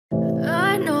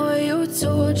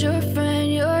told your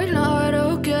friend you're not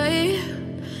okay?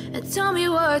 And tell me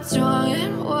what's wrong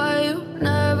and why you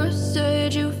never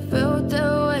said you felt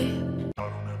that way. I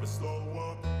don't ever slow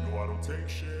up, no I don't take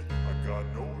shit. I got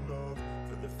no love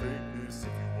for the fakeness.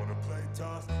 If you wanna play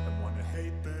tough and wanna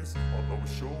hate this, I'll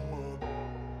always show up.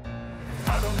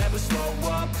 I don't ever slow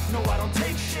up, no I don't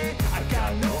take shit. I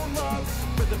got no love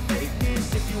for the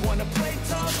fakeness. If you wanna play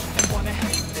tough and wanna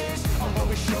hate this, I'll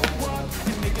always show up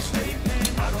and make a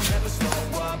statement. I don't ever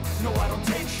slow up, no I don't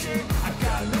take shit. I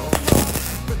got no love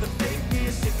for the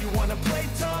fakeness. If you wanna play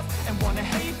tough and wanna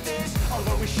hate this, I'll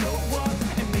always show up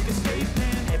and make a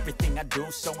statement. Everything I do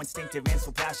so instinctive and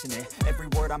so passionate. Every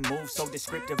word I move so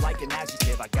descriptive like an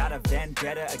adjective. I got a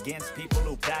vendetta against people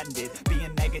who patented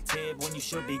being negative when you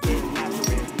should be getting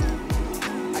after it.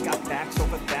 I got facts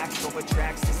over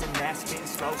tracks. This and that, spitting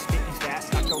slow, spitting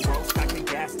fast. I can roast, I can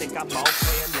gas, think I'm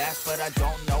okay at last, but I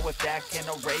don't know if that can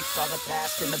erase all the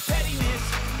past and the pettiness.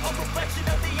 A reflection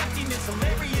of the emptiness,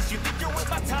 hilarious. You think you're worth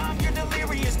my time, you're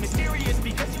delirious, mysterious,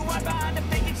 because you hide behind a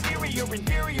fake exterior,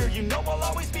 inferior. You know I'll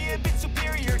always be a bit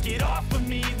superior. Get off of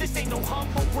me, this ain't no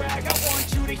humble brag. I want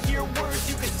you to hear words,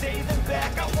 you can say them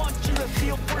back. I want you to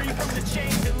feel free from the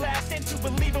chains that last, and to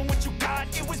believe in what you got,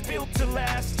 it was built to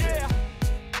last, yeah.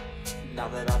 Now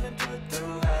that I've been put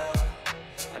through hell,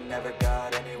 I never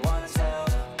got anyone's help.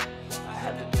 I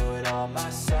had to do it all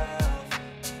myself.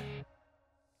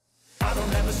 I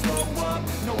don't ever slow up,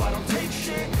 no I don't take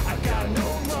shit. I got no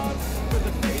love for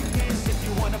the fakeness. If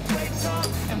you wanna play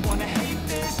tough and wanna hate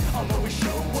this, I'll always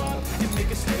show up and make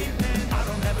a statement. I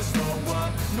don't ever slow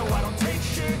up, no I don't take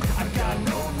shit. I got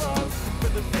no love for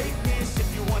the fakeness.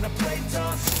 If you wanna play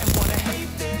tough and wanna hate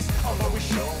this, I'll always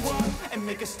show up and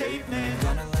make a statement.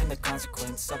 Gonna learn the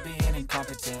consequence of being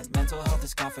incompetent. Mental health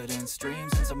is confidence,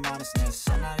 dreams and some honestness.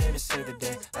 I'm not here to save the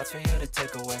day, that's for you to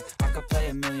take away. I could play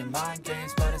a million mind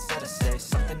games, but instead I say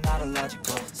something not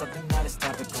illogical, something that is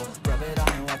topical. Rub it on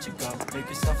and watch it go, make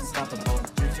yourself unstoppable.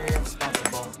 Dreams are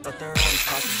irresponsible, but they're always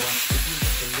possible. If you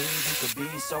just believe, you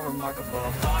could be so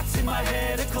remarkable. Thoughts in my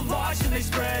head, a collage and they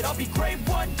spread. I'll be great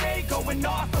one day, going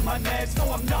off of my meds.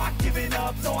 No, I'm not giving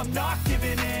up, no, I'm not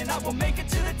giving in. I will make it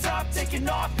to the top, taking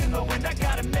off in the wind. I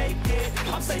gotta make it,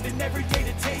 I'm saving every day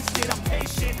to taste it. I'm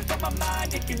patient, but my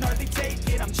mind, it can hardly take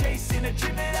it. I'm chasing a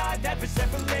dream that I've had for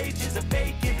several ages. A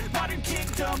vacant, modern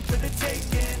kingdom for the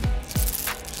taking.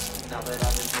 Now that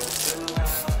I've been put through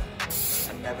hell,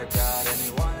 I never got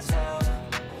anyone's help.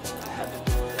 I had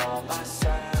to do it all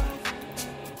myself.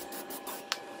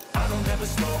 I don't ever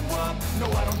slow up, no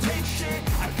I don't take shit.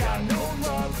 I got no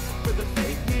love for the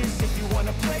fakeness. If you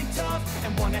wanna play tough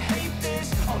and wanna hate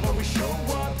this, I'll always show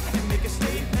up and make a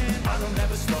statement. I don't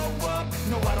ever slow up,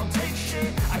 no I don't take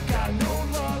shit. I got no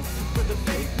love for the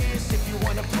fakeness. If you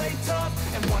wanna play tough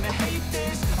and wanna hate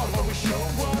this, I'll always show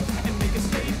up and make a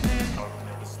statement. I don't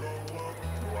ever slow up,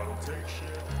 no I don't take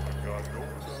shit. I got no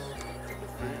love for the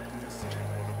fakeness. If you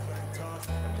wanna play tough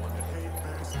and wanna hate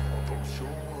this, I'll always show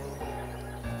up.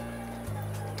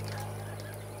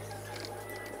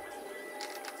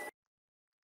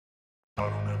 I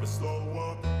don't ever slow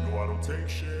up, no I don't take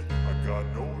shit. I got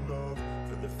no love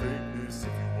for the fakeness.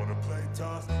 If you wanna play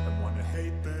tough and wanna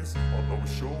hate this, I'll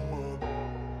always show up.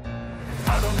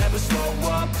 I don't ever slow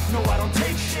up, no I don't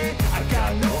take shit. I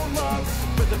got no love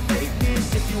for the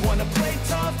fakeness. If you wanna play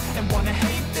tough and wanna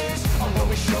hate this, I'll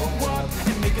always show up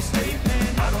and make a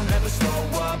statement. I don't ever slow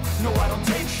up, no I don't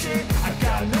take shit. I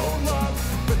got no love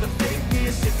for the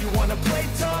fakeness. If you wanna play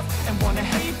tough and wanna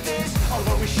hate this, I'll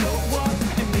always show up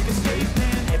and make a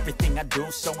statement. Everything I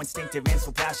do so instinctive and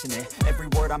so passionate. Every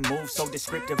word I move so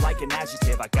descriptive like an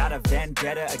adjective. I got a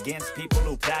vendetta against people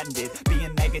who patented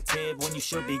being negative when you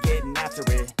should be getting after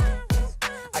it.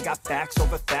 I got facts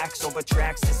over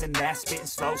tracks, this and that, spitting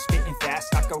slow, spitting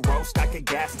fast. I can roast, I can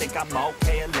gas, think I'm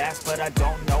okay at last, but I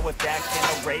don't know if that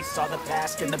can erase all the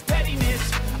past and the pettiness.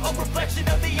 A reflection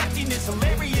of the emptiness,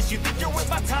 hilarious. You think you're worth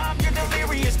my time, you're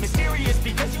delirious, mysterious,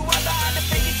 because you are behind a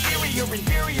fake exterior,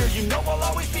 inferior. You know I'll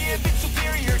always be a bit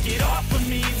superior. Get off of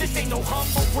me, this ain't no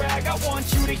humble brag. I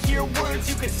want you to hear words,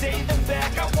 you can say them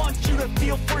back. I want you to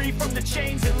feel free from the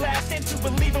chains that last, and to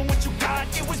believe in what you got,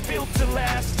 it was built to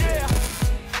last, yeah.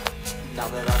 Now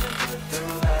that I've been put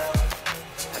through hell,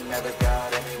 I never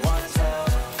got anyone's help.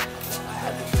 I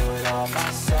had to do it all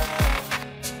myself.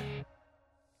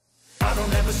 I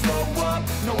don't ever slow up,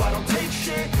 no I don't take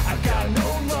shit. I got no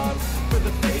love for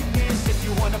the fakeness. If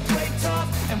you wanna play tough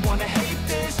and wanna hate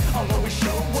this, I'll always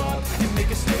show up and make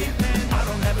a statement. I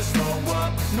don't ever slow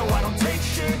up, no I don't take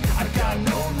shit. I got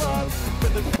no love for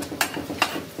the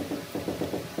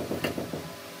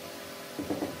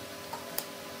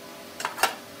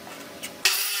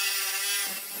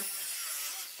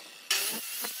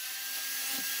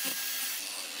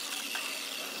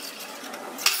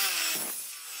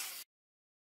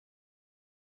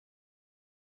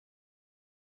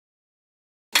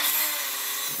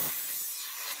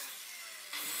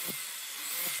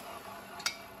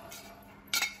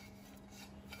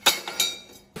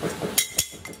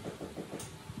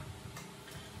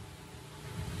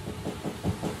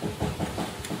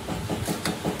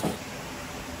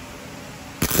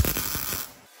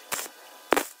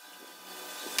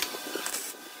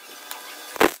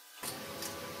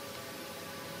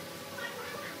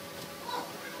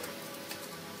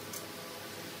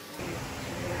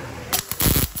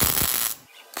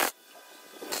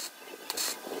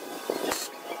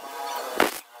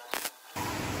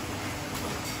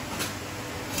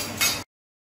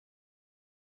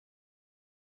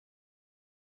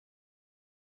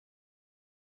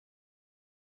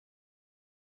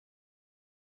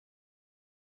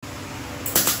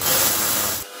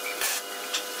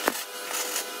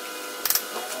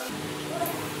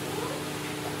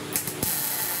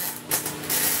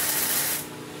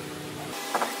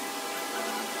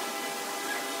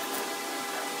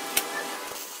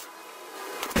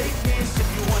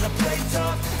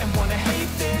and wanna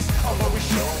hate this, I'll always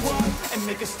show up and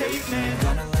make a statement.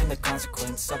 Gonna learn the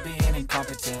consequence of being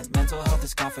incompetent. Mental health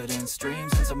is confidence,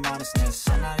 dreams and some honestness.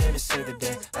 I'm not here to save the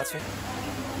day, that's for...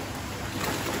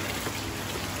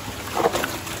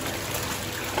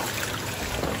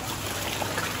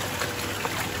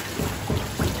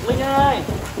 Linh ơi,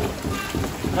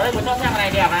 tới đây của cho sang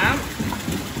này đẹp lắm.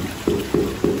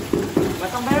 Vào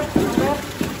trong bếp,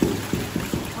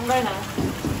 trong đây này.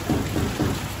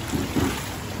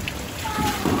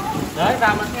 Đấy,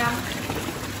 vào mà xem.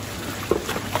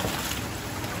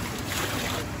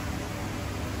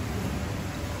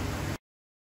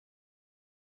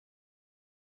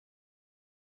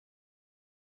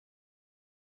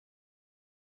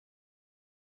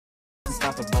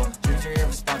 Unstoppable, dreams are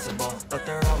irresponsible, but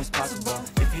they're always possible.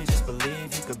 If you just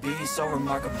believe, you could be so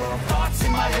remarkable. Thoughts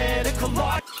in my head, a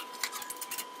collage.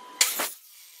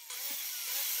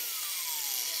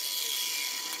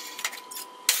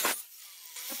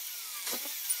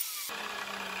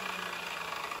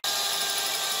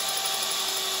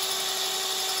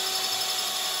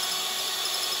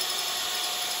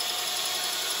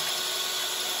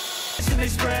 They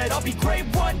spread, I'll be great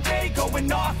one day,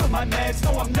 going off of my meds.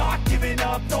 No, I'm not giving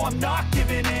up, no, I'm not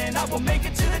giving in. I will make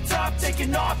it to the top,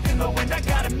 taking off in the wind. I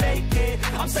gotta make it,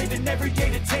 I'm saving every day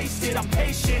to taste it. I'm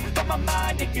patient, but my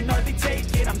mind, it can hardly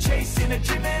take it. I'm chasing a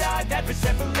dream that I've had for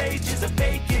several ages, a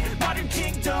vacant modern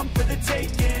kingdom for the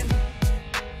taking.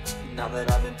 Now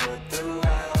that I've been put through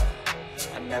hell,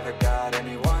 I never got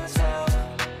anyone's help.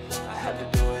 I had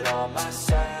to do it all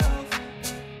myself.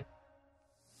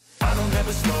 I don't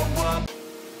ever slow up.